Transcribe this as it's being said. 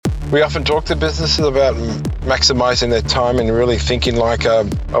We often talk to businesses about maximising their time and really thinking like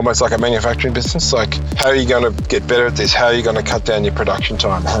almost like a manufacturing business. Like, how are you going to get better at this? How are you going to cut down your production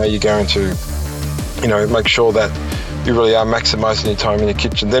time? How are you going to, make sure that you really are maximising your time in your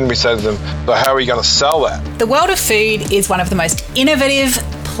kitchen? Then we say to them, so how are you going to sell that? The world of food is one of the most innovative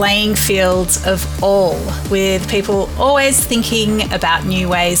playing fields of all, with people always thinking about new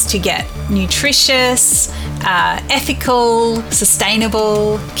ways to get nutritious, ethical,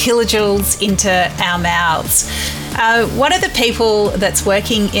 sustainable kilojoules into our mouths. One of the people that's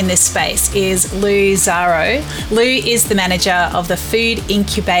working in this space is Lou Zarro. Lou is the manager of the Food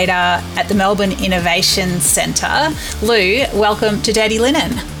Incubator at the Melbourne Innovation Centre. Lou, welcome to Dirty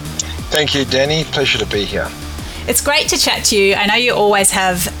Linen. Thank you, Danny. Pleasure to be here. It's great to chat to you. I know you always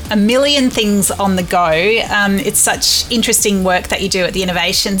have a million things on the go. It's such interesting work that you do at the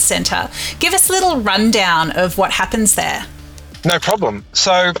Innovation Centre. Give us a little rundown of what happens there. No problem.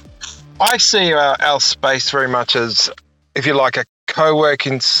 So I see our space very much as, if you like, a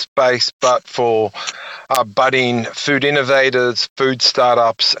co-working space, but for budding food innovators, food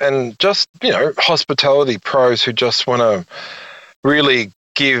startups, and just, hospitality pros who just want to really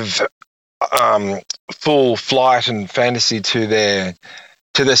give full flight and fantasy to their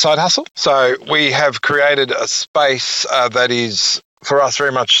side hustle. So we have created a space that is, for us,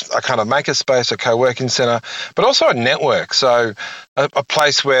 very much a kind of maker space, a co-working centre, but also a network. So a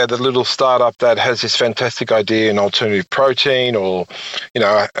place where the little startup that has this fantastic idea in alternative protein, or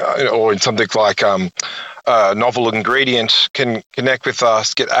in something like novel ingredient, can connect with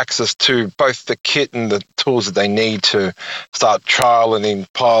us, get access to both the kit and the tools that they need to start trialing,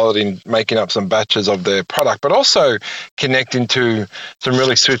 piloting, making up some batches of their product, but also connecting to some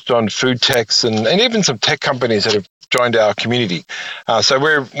really switched on food techs and even some tech companies that have joined our community. So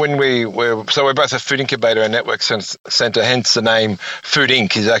we're both a food incubator and network centre. Hence the name Food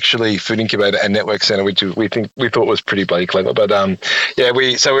Inc. is actually Food Incubator and Network Centre, which we thought was pretty bloody clever. But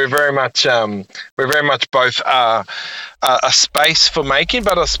we're very much both a space for making,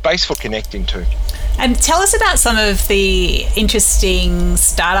 but a space for connecting too. And tell us about some of the interesting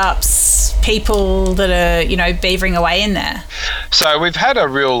startups, people that are beavering away in there. So we've had a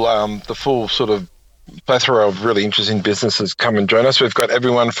real the full sort of plethora of really interesting businesses come and join us. We've got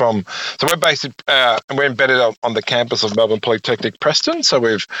everyone from, so we're based, we're embedded on the campus of Melbourne Polytechnic Preston, so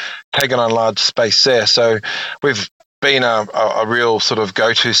we've taken on large space there. So we've been a real sort of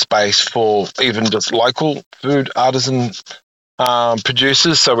go-to space for even just local food artisan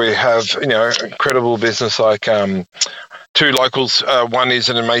producers. So we have, incredible business like two locals. One is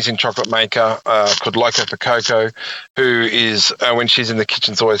an amazing chocolate maker called Loco for Coco, who is, when she's in the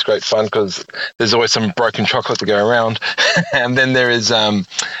kitchen, it's always great fun because there's always some broken chocolate to go around. And then there is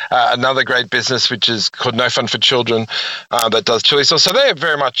another great business which is called No Fun for Children that does chili sauce. So they're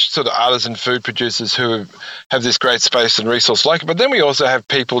very much sort of artisan food producers who have this great space and resource like it. But then we also have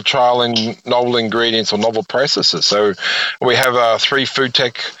people trialing novel ingredients or novel processes. So we have three food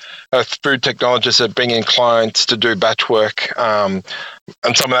technologists that bring in clients to do batch work, and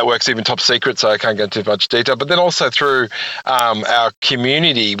some of that work's even top secret, so I can't go into much detail. But then also through our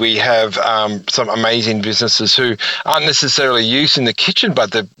community, we have some amazing businesses who aren't necessarily used in the kitchen,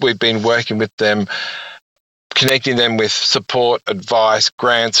 but we've been working with them, connecting them with support, advice,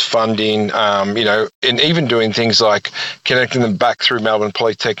 grants, funding, and even doing things like connecting them back through Melbourne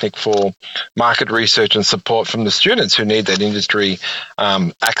Polytechnic for market research and support from the students who need that industry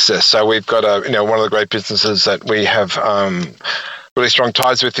access. So we've got one of the great businesses that we have really strong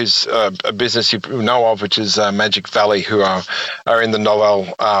ties with is a business you know of, which is Magic Valley, who are in the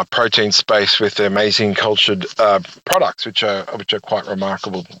novel protein space with their amazing cultured products, which are quite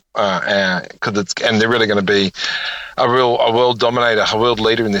remarkable, and they're really going to be a world dominator, a world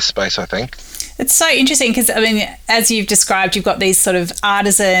leader in this space, I think. It's so interesting because, as you've described, you've got these sort of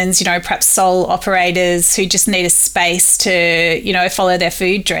artisans, perhaps sole operators who just need a space to, follow their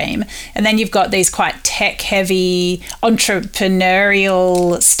food dream. And then you've got these quite tech-heavy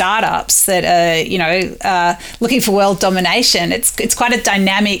entrepreneurial startups that are, looking for world domination. It's quite a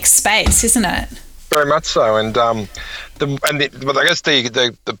dynamic space, isn't it? Very much so, and but I guess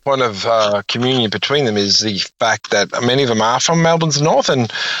the point of communion between them is the fact that many of them are from Melbourne's north, and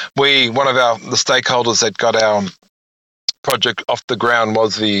one of the stakeholders that got our project off the ground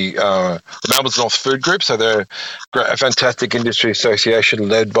was the Melbourne's North Food Group. So they're a fantastic industry association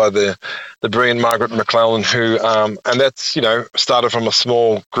led by the brilliant Margaret McClellan, who and that's started from a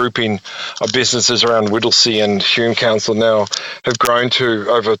small grouping of businesses around Whittlesea, and Hume Council now have grown to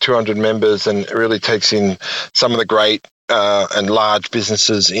over 200 members, and it really takes in some of the great and large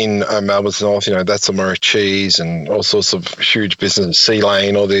businesses in Melbourne's North. That's the Murray Cheese and all sorts of huge businesses, Sea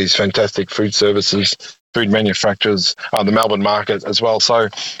Lane, all these fantastic food services, food manufacturers, the Melbourne market as well. So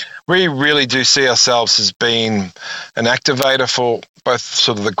we really do see ourselves as being an activator for both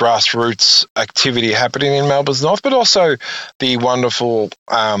sort of the grassroots activity happening in Melbourne's North, but also the wonderful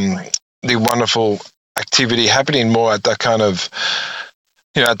activity happening more at the kind of,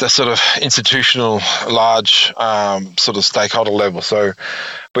 at the sort of institutional, large sort of stakeholder level. So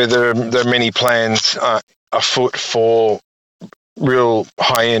where there are many plans afoot for real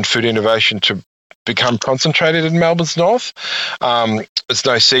high-end food innovation to become concentrated in Melbourne's North. It's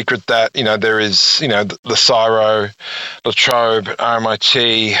no secret that, there is, the Zarro, Latrobe,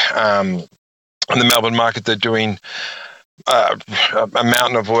 RMIT, and the Melbourne market, they're doing a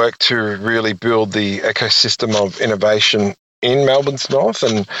mountain of work to really build the ecosystem of innovation in Melbourne's North.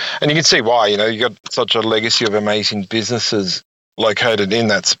 And you can see why, you've got such a legacy of amazing businesses located in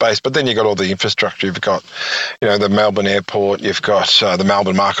that space, but then you've got all the infrastructure. You've got, the Melbourne Airport, you've got the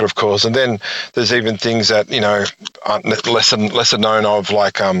Melbourne Market, of course, and then there's even things that, aren't lesser known of,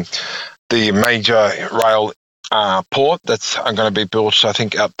 like the major rail port that's going to be built, I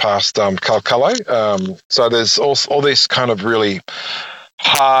think, out past Calcalo. So there's all this kind of really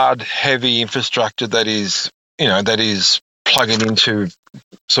hard, heavy infrastructure that is plugging into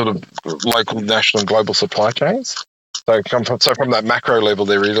sort of local, national, and global supply chains. So from that macro level,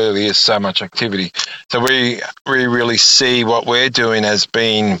 there really is so much activity. So we really see what we're doing as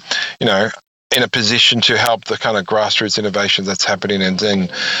being, in a position to help the kind of grassroots innovation that's happening, and then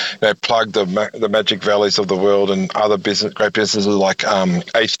plug the Magic Valleys of the world and other great businesses like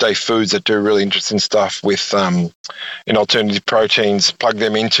Eighth Day Foods that do really interesting stuff with in alternative proteins, plug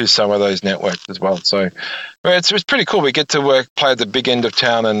them into some of those networks as well. So it's pretty cool. We get to play at the big end of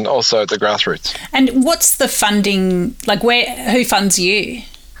town and also at the grassroots. And what's the funding, like who funds you?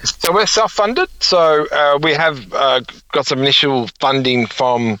 So we're self-funded. So we have got some initial funding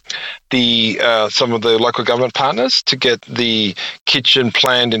from some of the local government partners to get the kitchen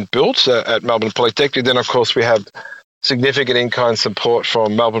planned and built at Melbourne Polytechnic. Then, of course, we have significant in-kind support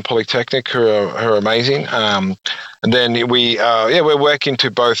from Melbourne Polytechnic, who are amazing. And then we're working to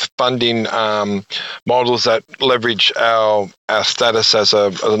both funding models that leverage our status as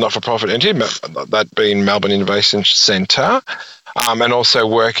a not-for-profit entity, that being Melbourne Innovation Centre. And also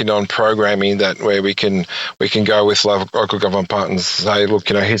working on programming that where we can go with local government partners and say, look,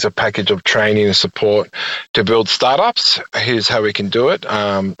 here's a package of training and support to build startups. Here's how we can do it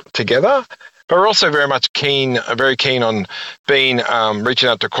together. But we're also very keen on being reaching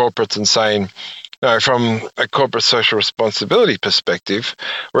out to corporates and saying, from a corporate social responsibility perspective,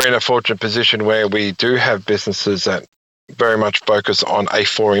 we're in a fortunate position where we do have businesses that very much focus on a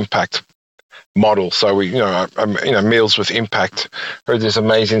for impact model. So we, Meals with Impact are this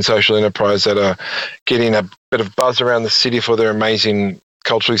amazing social enterprise that are getting a bit of buzz around the city for their amazing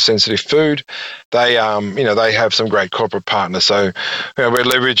culturally sensitive food. They, they have some great corporate partners. So we're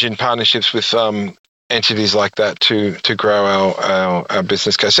leveraging partnerships with entities like that to grow our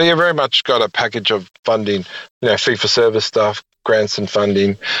business case. So you very much got a package of funding, fee for service stuff, grants and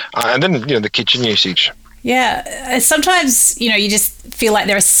funding, and then the kitchen usage. Yeah, sometimes, you just feel like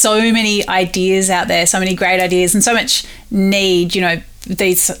there are so many ideas out there, so many great ideas and so much need,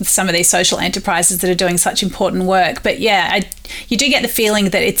 some of these social enterprises that are doing such important work. But yeah, you do get the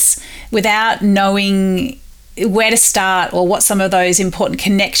feeling that it's without knowing where to start or what some of those important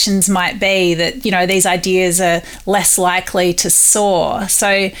connections might be, that, these ideas are less likely to soar.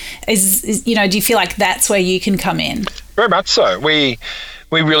 So do you feel like that's where you can come in? Very much so. We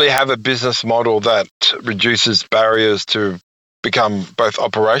really have a business model that reduces barriers to become both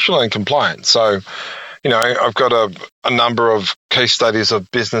operational and compliant. So, I've got a number of case studies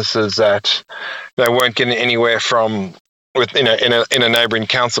of businesses that they weren't getting anywhere from in a neighbouring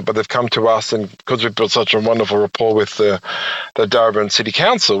council, but they've come to us, and because we've built such a wonderful rapport with the Darwin City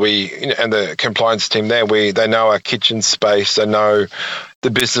Council, and the compliance team there, they know our kitchen space, they know the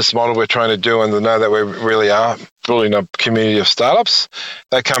business model we're trying to do, and they know that we really are building a community of startups.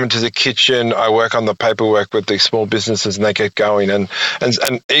 They come into the kitchen, I work on the paperwork with these small businesses, and they get going. And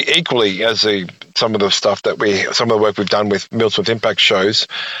equally as some of the work we've done with Meals with Impact shows,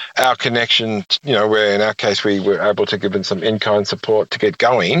 our connection, where in our case we were able to give them some in-kind support to get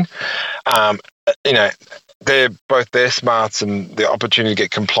going. They're both their smarts and the opportunity to get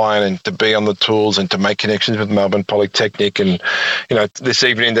compliant and to be on the tools and to make connections with Melbourne Polytechnic. And, this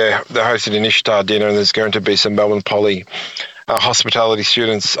evening they're hosting an Ishtar dinner, and there's going to be some Melbourne Poly hospitality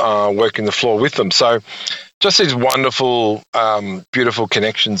students working the floor with them. So just these wonderful, beautiful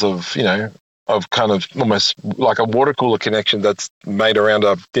connections of, of kind of almost like a water cooler connection that's made around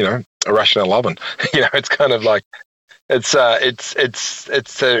a Rational oven. It's kind of like it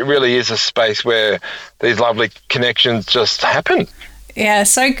really is a space where these lovely connections just happen. Yeah,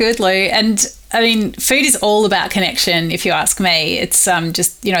 so good, Lou. And I mean, food is all about connection. If you ask me, it's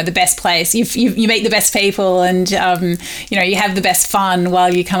just the best place. You meet the best people, and you have the best fun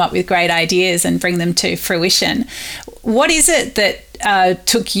while you come up with great ideas and bring them to fruition. What is it that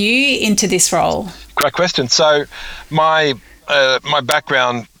took you into this role? Great question. So my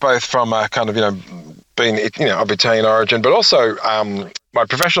background, both from a kind of being of Italian origin, but also my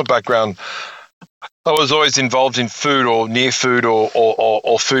professional background. I was always involved in food or near food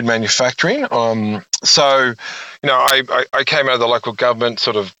or food manufacturing. So I came out of the local government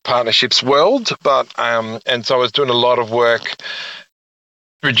sort of partnerships world, but and so I was doing a lot of work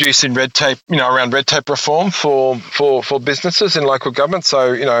reducing red tape, around red tape reform for businesses in local government.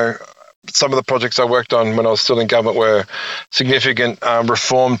 So some of the projects I worked on when I was still in government were significant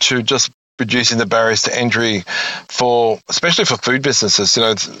reform to just reducing the barriers to entry especially for food businesses.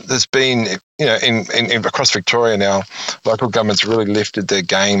 There's been, in across Victoria now, local governments really lifted their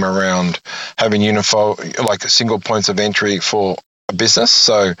game around having like single points of entry for a business.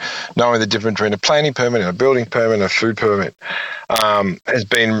 So knowing the difference between a planning permit and a building permit and a food permit has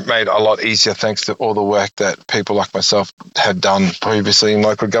been made a lot easier thanks to all the work that people like myself had done previously in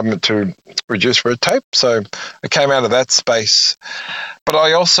local government to reduce red tape. So I came out of that space. But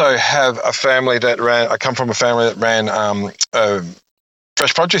I also have a family I come from a family that ran a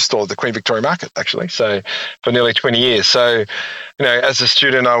fresh produce store at the Queen Victoria Market, actually, so for nearly 20 years. So, as a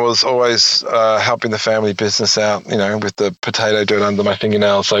student, I was always helping the family business out, with the potato dirt under my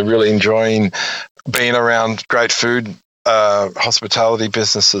fingernails. So really enjoying being around great food, hospitality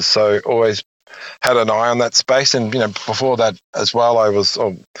businesses. So always had an eye on that space. And, before that as well,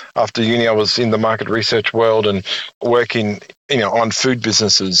 after uni, I was in the market research world and working, on food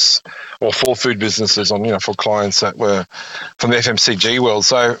businesses or for food businesses for clients that were from the FMCG world.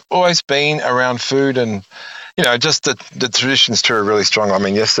 So always been around food and, just the traditions too are really strong. I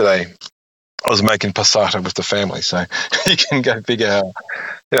mean, yesterday I was making passata with the family. So you can go figure how,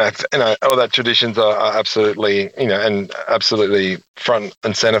 all that traditions are absolutely, and absolutely front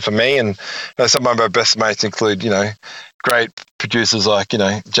and center for me. And some of my best mates include, great producers like,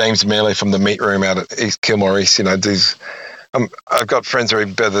 James Mealy from the Meat Room out at East Kilmore East. I've got friends who are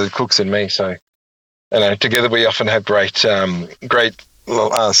better cooks than me. So, together we often have great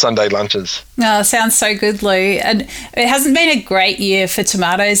Sunday lunches. Oh, sounds so good, Lou. And it hasn't been a great year for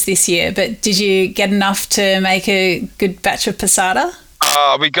tomatoes this year, but did you get enough to make a good batch of passata?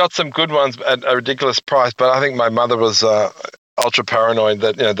 We got some good ones at a ridiculous price, but I think my mother was ultra paranoid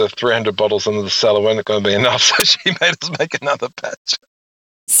that the 300 bottles in the cellar weren't going to be enough, so she made us make another batch.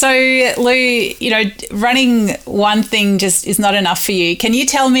 So, Lou, running one thing just is not enough for you. Can you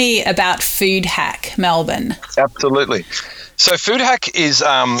tell me about Food Hack Melbourne? Absolutely. So Food Hack is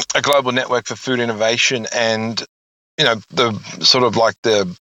a global network for food innovation, and the sort of like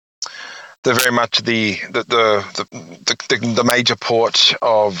the very much the major port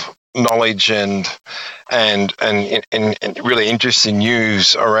of knowledge and really interesting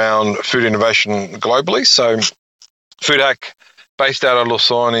news around food innovation globally. So Food Hack, based out of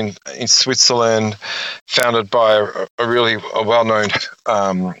Lausanne in Switzerland, founded by a really well-known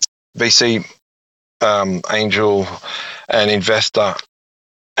VC angel and investor,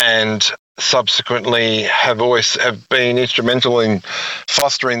 and subsequently have been instrumental in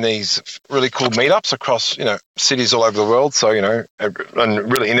fostering these really cool meetups across cities all over the world. So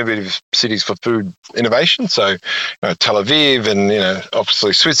and really innovative cities for food innovation. So Tel Aviv and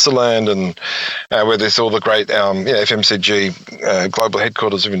obviously Switzerland, and where there's all the great FMCG global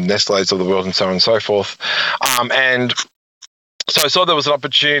headquarters of Nestlé's of the world and so on and so forth. And so I saw there was an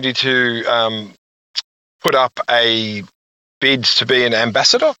opportunity to put up a bid to be an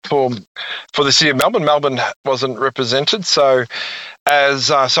ambassador for the city of Melbourne. Melbourne wasn't represented, so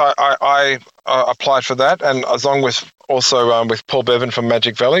I applied for that, and along with also with Paul Bevan from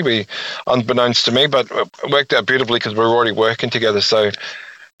Magic Valley, we, unbeknownst to me, but it worked out beautifully because we were already working together. So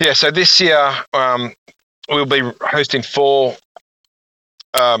so this year we'll be hosting 4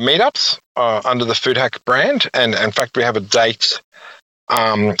 meetups under the Food Hack brand, and in fact we have a date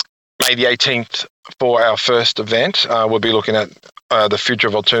May the 18th for our first event. We'll be looking at the future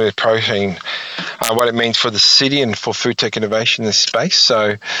of alternative protein, what it means for the city and for food tech innovation in this space.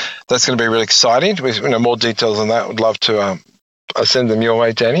 So that's going to be really exciting. With more details on that, would love to send them your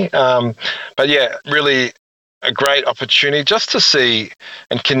way, Danny. But yeah, really a great opportunity just to see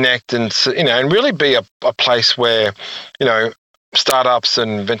and connect and and really be a place where startups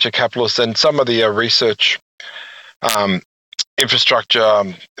and venture capitalists and some of the research infrastructure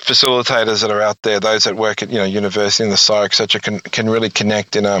facilitators that are out there, those that work at university and the SCI, etc., can really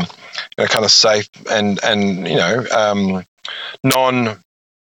connect in a kind of safe and non,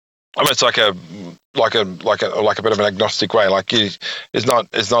 almost like a bit of an agnostic way. Like it's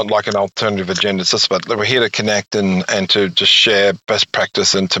not like an alternative agenda. It's just about we're here to connect and to just share best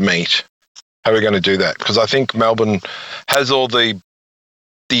practice and to meet. How are we going to do that? Because I think Melbourne has all the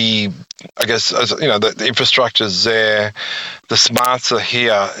I guess the infrastructure's there, the smarts are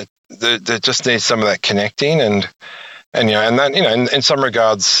here. There just needs some of that connecting and that in some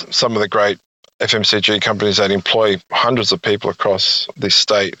regards, some of the great FMCG companies that employ hundreds of people across this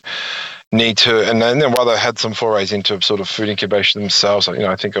state need to, and then while they had some forays into sort of food incubation themselves,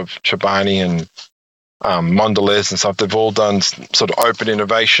 I think of Chobani and Mondelez and stuff. They've all done sort of open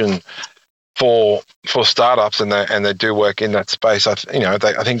innovation for startups, and they do work in that space. I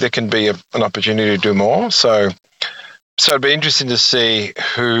think there can be an opportunity to do more. So it'd be interesting to see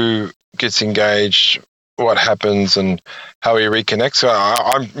who gets engaged, what happens, and how we reconnect. So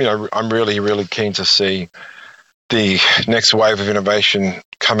I'm really, really keen to see the next wave of innovation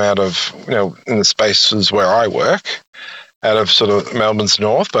come out of in the spaces where I work, out of sort of Melbourne's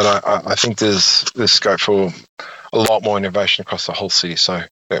north. But I think there's scope for a lot more innovation across the whole city. So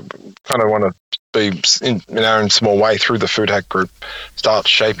kind of want to be in our own small way through the Food Hack Group, start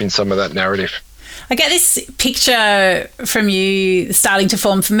shaping some of that narrative. I get this picture from you starting to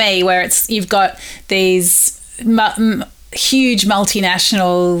form for me, where you've got these huge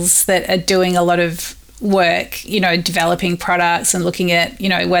multinationals that are doing a lot of work, developing products and looking at,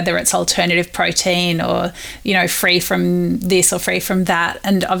 whether it's alternative protein or, free from this or free from that,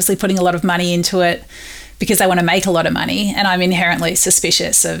 and obviously putting a lot of money into it because they want to make a lot of money, and I'm inherently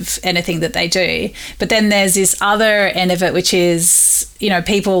suspicious of anything that they do. But then there's this other end of it, which is,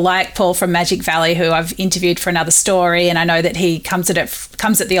 people like Paul from Magic Valley, who I've interviewed for another story, and I know that he comes at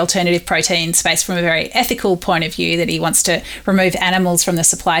the alternative protein space from a very ethical point of view, that he wants to remove animals from the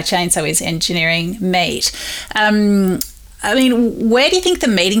supply chain, so he's engineering meat. Where do you think the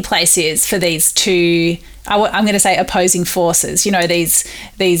meeting place is for these two, I'm going to say, opposing forces? These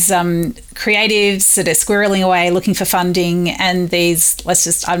creatives that are squirreling away looking for funding, and these,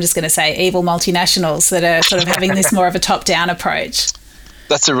 I'm just going to say, evil multinationals that are sort of having this more of a top-down approach.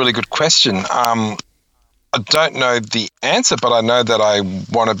 That's a really good question. I don't know the answer, but I know that I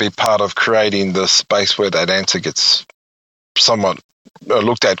want to be part of creating the space where that answer gets somewhat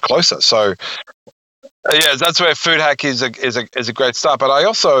looked at closer. So, yeah, that's where Food Hack is a great start. But I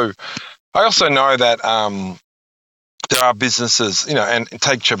also know that there are businesses, and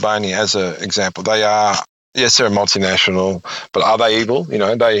take Chobani as an example. They are, yes, they're a multinational, but are they evil?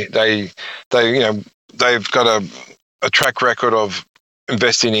 They've got a track record of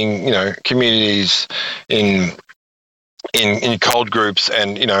investing in communities, in cold groups,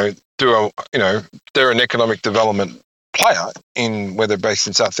 and they're an economic development player in where they're based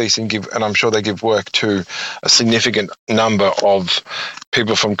in Southeast, and I'm sure they give work to a significant number of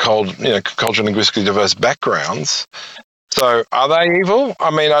people from culturally and linguistically diverse backgrounds. So are they evil?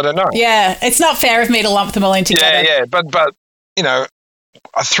 I don't know. Yeah, it's not fair of me to lump them all in together. Yeah, but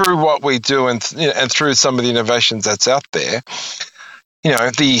through what we do and through some of the innovations that's out there,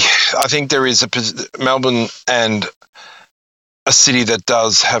 I think there is Melbourne and a city that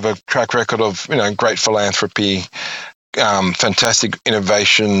does have a track record of great philanthropy, fantastic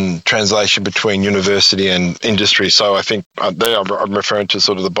innovation translation between university and industry. So I think I'm referring to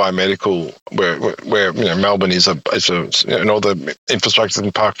sort of the biomedical, where Melbourne is and all the infrastructure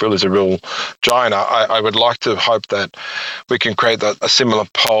in Parkville is a real giant. I would like to hope that we can create a similar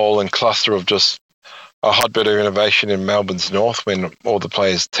pole and cluster of just a hotbed of innovation in Melbourne's north when all the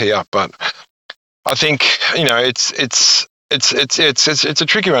players tee up. But I think it's a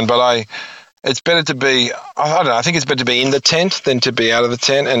tricky one, but it's better to be, I don't know, I think it's better to be in the tent than to be out of the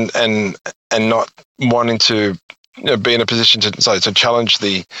tent, and not wanting to be in a position to challenge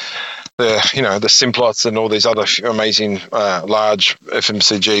the Simplots and all these other amazing large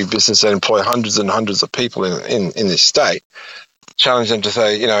FMCG businesses that employ hundreds and hundreds of people in this state. Challenge them to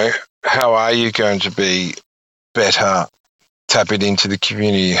say, how are you going to be better tapping into the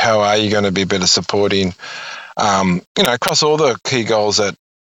community? How are you going to be better supporting, across all the key goals that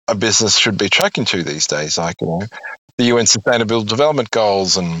a business should be tracking to these days, like the UN Sustainable Development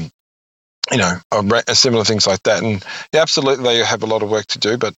Goals and similar things like that. And yeah, absolutely, they have a lot of work to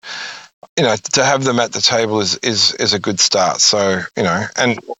do, but to have them at the table is a good start. So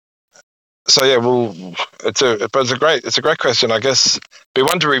and so yeah, it's a great question. I guess be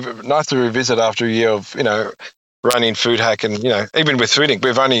one nice to revisit after a year of running Food Hack, and even with Food Inc,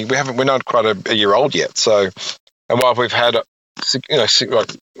 we're not quite a year old yet. So, and while we've had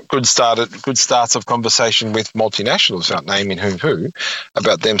like good starts of conversation with multinationals, without naming who,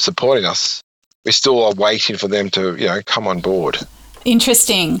 about them supporting us, we still are waiting for them to come on board.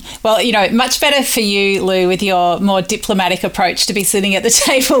 Interesting. Well, much better for you, Lou, with your more diplomatic approach to be sitting at the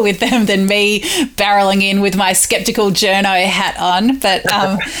table with them than me barreling in with my skeptical journo hat on. But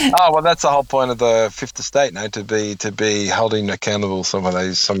oh well, that's the whole point of the Fifth Estate, to be holding accountable some of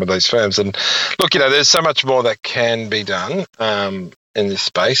those firms. And look, there's so much more that can be done in this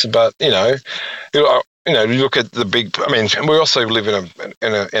space. But you look at the big. I mean, we also live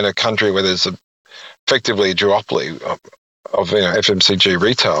in a country where there's effectively a duopoly of FMCG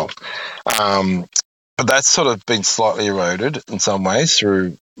retail, but that's sort of been slightly eroded in some ways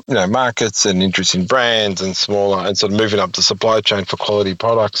through markets and interest in brands and smaller, and sort of moving up the supply chain for quality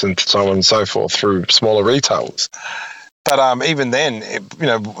products and so on and so forth through smaller retailers. But even then,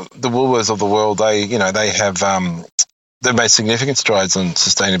 the Woolworths of the world, they have they've made significant strides on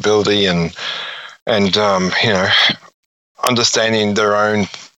sustainability and understanding their own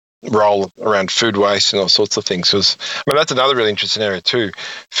role around food waste and all sorts of things. Because that's another really interesting area too.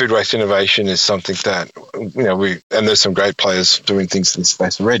 Food waste innovation is something that and there's some great players doing things in this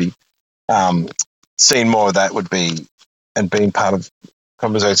space already. Seeing more of that would be, and being part of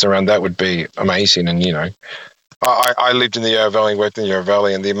conversations around that would be amazing. And I lived in the Yarra Valley, worked in the Yarra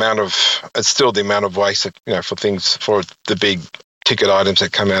Valley, and it's still the amount of waste that, for the big ticket items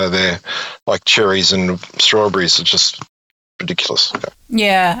that come out of there, like cherries and strawberries, are just ridiculous.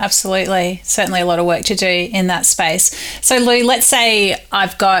 Yeah, absolutely. Certainly a lot of work to do in that space. So Lou, let's say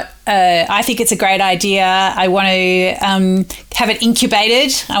I've got, I think it's a great idea. I want to have it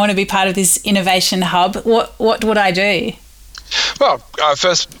incubated. I want to be part of this innovation hub. What would I do? Well,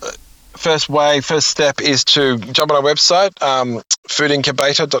 first step is to jump on our website,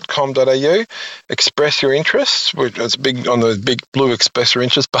 foodincubator.com.au, express your interests. It's big on the big blue express your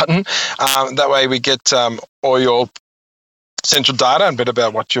interest button. That way we get all your central data and a bit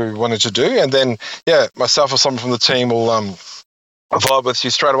about what you wanted to do, and then myself or someone from the team will follow up with you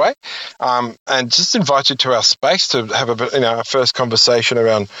straight away, and just invite you to our space to have a bit, a first conversation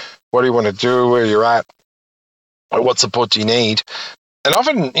around what do you want to do, where you're at, what support do you need. And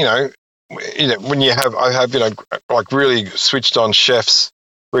often when I have like really switched on chefs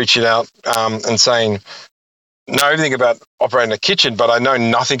reaching out and saying, know everything about operating a kitchen, but I know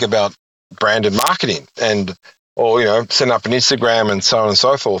nothing about brand and marketing, or set up an Instagram and so on and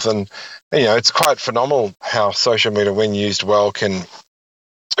so forth. And it's quite phenomenal how social media, when used well, can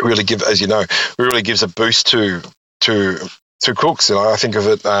really give, as really gives a boost to cooks. I think of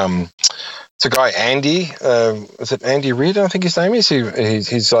it. It's a guy, Andy. Is it Andy Reid? I think his name is.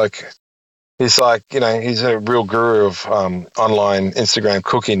 He's a real guru of online Instagram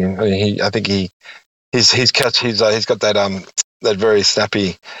cooking. And he's got that very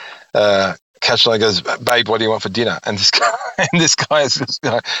snappy catch line, goes, "Babe, what do you want for dinner?" And this guy he's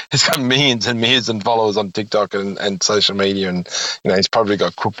got millions and millions of followers on TikTok and social media, and he's probably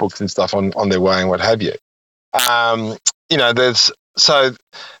got cookbooks and stuff on their way and what have you.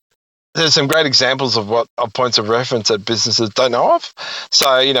 There's some great examples of points of reference that businesses don't know of.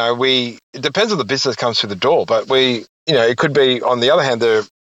 So it depends on the business that comes through the door, but it could be, on the other hand, there's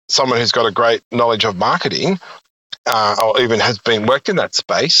someone who's got a great knowledge of marketing, or even has been worked in that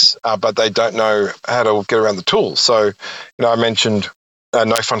space, but they don't know how to get around the tools. So, I mentioned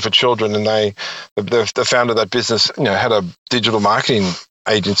No Fun for Children, and the founder of that business, had a digital marketing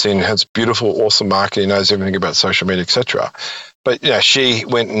agency and has beautiful, awesome marketing, knows everything about social media, etc. But she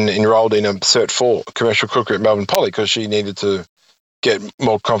went and enrolled in a Cert 4 commercial cookery at Melbourne Poly because she needed to get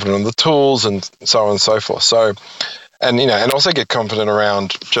more confident on the tools and so on and so forth. So, and also get confident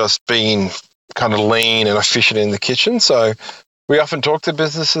around just being kind of lean and efficient in the kitchen. So we often talk to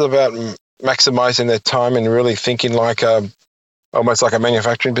businesses about maximizing their time and really thinking like almost like a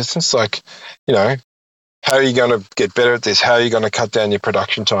manufacturing business. Like, how are you going to get better at this? How are you going to cut down your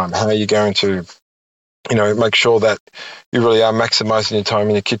production time? How are you going to, make sure that you really are maximizing your time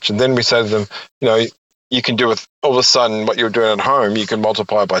in your kitchen? Then we say to them, you can do it all of a sudden what you're doing at home, you can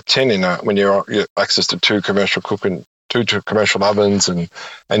multiply by 10 when you're access to two commercial commercial ovens and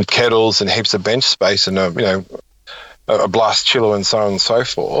kettles and heaps of bench space and a blast chiller and so on and so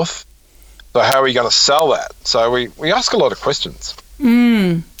forth. So how are we going to sell that? So we ask a lot of questions.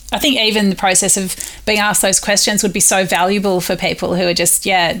 I think even the process of being asked those questions would be so valuable for people who are just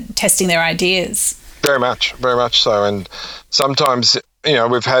testing their ideas. Very much so. And sometimes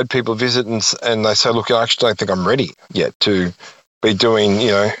we've had people visit and they say, look, I actually don't think I'm ready yet to be doing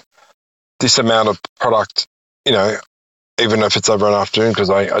this amount of product even if it's over an afternoon, because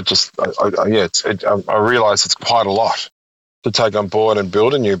I realize it's quite a lot to take on board and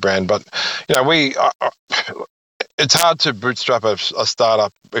build a new brand. But, it's hard to bootstrap a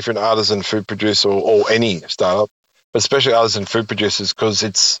startup if you're an artisan food producer or any startup, but especially artisan food producers, because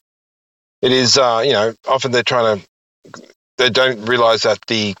it is often they don't realize that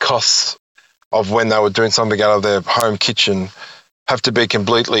the costs of when they were doing something out of their home kitchen have to be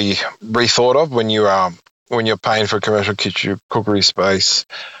completely rethought of when you're paying for a commercial kitchen cookery space,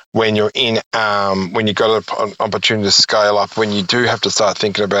 when you're when you've got an opportunity to scale up, when you do have to start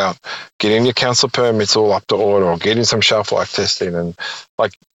thinking about getting your council permits all up to order or getting some shelf life testing, and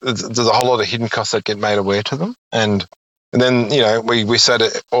there's a whole lot of hidden costs that get made aware to them. And then, we say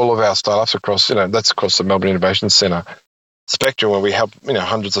to all of our startups across, that's across the Melbourne Innovation Centre spectrum, where we help,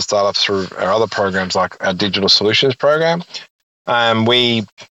 hundreds of startups through our other programs like our digital solutions program. We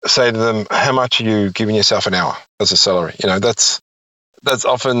say to them, how much are you giving yourself an hour as a salary? That's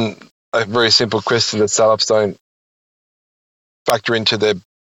often a very simple question that startups don't factor into their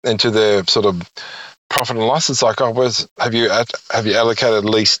sort of profit and loss. It's like, have you allocated at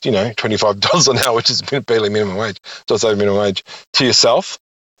least $25 an hour, which is barely minimum wage, just over minimum wage, to yourself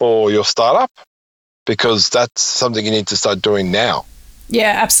or your startup? Because that's something you need to start doing now.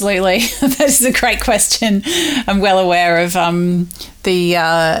 Yeah, absolutely. That is a great question. I'm well aware of the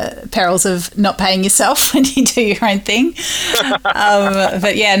perils of not paying yourself when you do your own thing.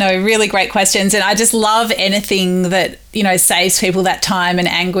 But yeah, no, really great questions. And I just love anything that, saves people that time and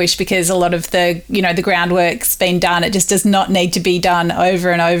anguish, because a lot of the, the groundwork's been done. It just does not need to be done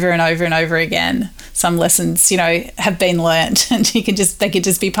over and over and over and over again. Some lessons, have been learnt and they could just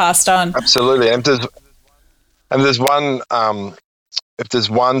be passed on. Absolutely. And there's one... if there's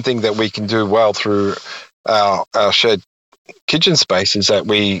one thing that we can do well through our shared kitchen space, is that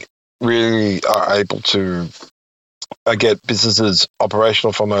we really are able to get businesses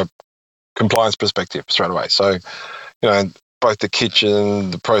operational from a compliance perspective straight away. So, both the kitchen,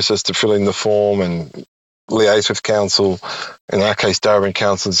 the process to fill in the form and liaise with council, in our case, Darwin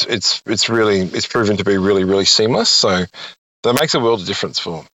Council, it's proven to be really, really seamless. So that makes a world of difference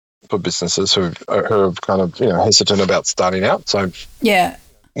for businesses who are kind of hesitant about starting out. So yeah,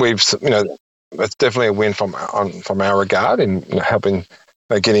 we've that's definitely a win from our regard in helping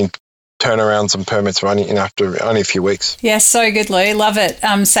getting turnarounds and permits running in after only a few weeks. Yeah, so good, Lou. Love it.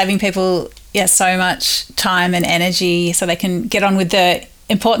 Saving people so much time and energy so they can get on with the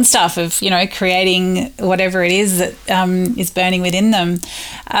important stuff of creating whatever it is that is burning within them.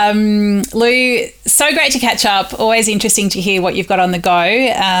 Lou, so great to catch up. Always interesting to hear what you've got on the go.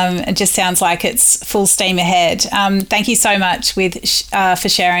 It just sounds like it's full steam ahead. Thank you so much for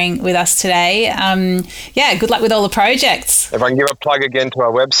sharing with us today. Good luck with all the projects. If I can give a plug again to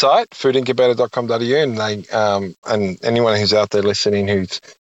our website, foodincubator.com.au, and anyone who's out there listening who's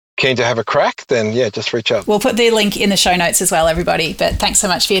keen to have a crack, then just reach out. We'll put the link in the show notes as well, everybody. But thanks so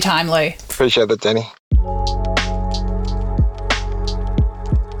much for your time, Lou. Appreciate that, Danny.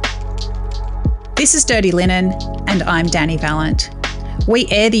 This is Dirty Linen, and I'm Danny Vallant. We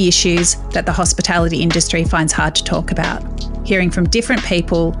air the issues that the hospitality industry finds hard to talk about, hearing from different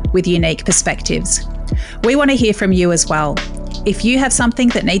people with unique perspectives. We want to hear from you as well. If you have something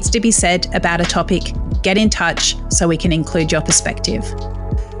that needs to be said about a topic, get in touch so we can include your perspective.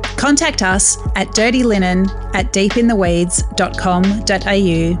 Contact us at dirtylinenat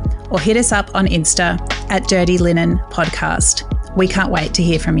deepintheweeds.com.au or hit us up on Insta at Dirty Linen Podcast. We can't wait to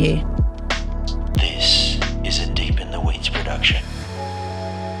hear from you.